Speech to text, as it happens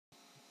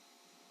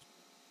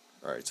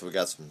Alright, so we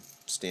got some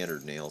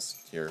standard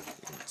nails here.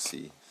 You can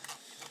see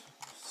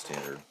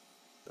standard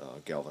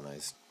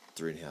galvanized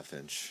 3.5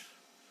 inch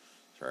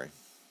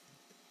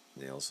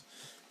nails.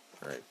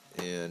 Alright,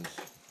 and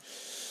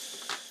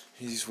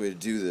the easiest way to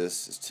do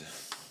this is to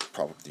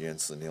prop up the end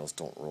so the nails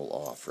don't roll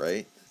off,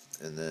 right?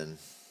 And then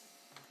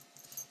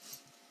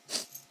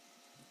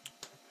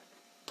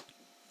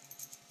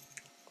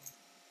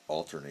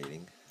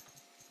alternating.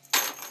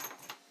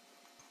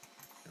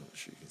 I'm not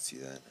sure you can see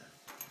that.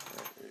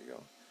 Alright, there you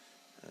go.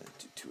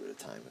 Do 2 at a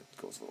time,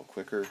 it goes a little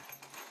quicker.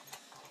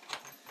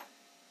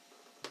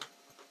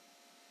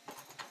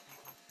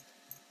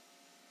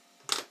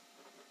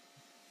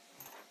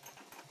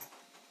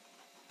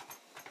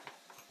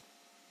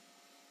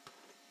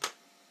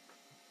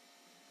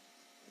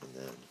 And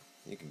then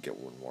you can get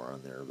one more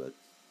on there, but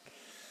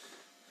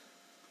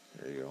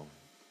there you go.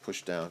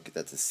 Push down, get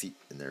that to seat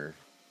in there.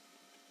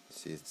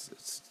 See, it's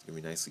going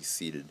to be nicely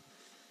seated.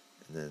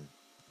 And then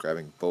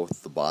grabbing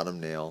both the bottom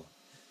nail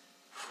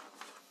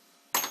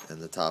and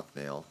the top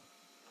nail,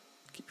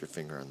 keep your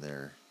finger on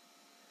there,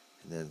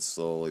 and then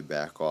slowly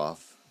back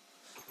off.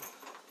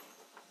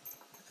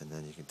 And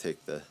then you can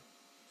take the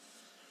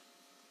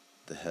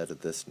head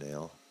of this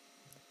nail,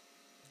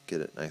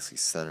 get it nicely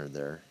centered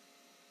there,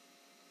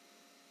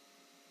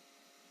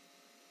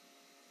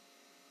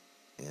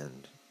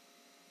 and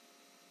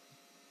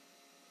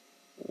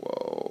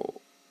whoa,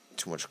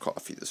 too much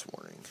coffee this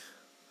morning.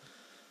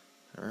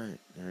 Alright,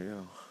 there you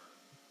go.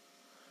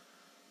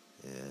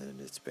 And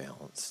it's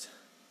balanced.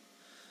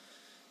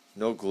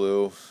 No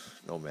glue,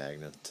 no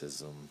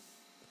magnetism,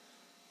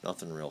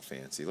 nothing real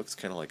fancy. Looks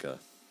kind of like a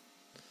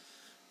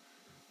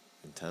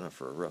antenna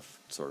for a roof,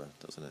 sort of,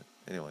 doesn't it?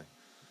 Anyway,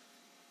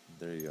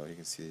 there you go. You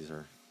can see these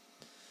are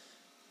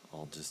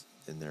all just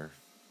in there,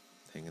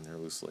 hanging there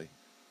loosely.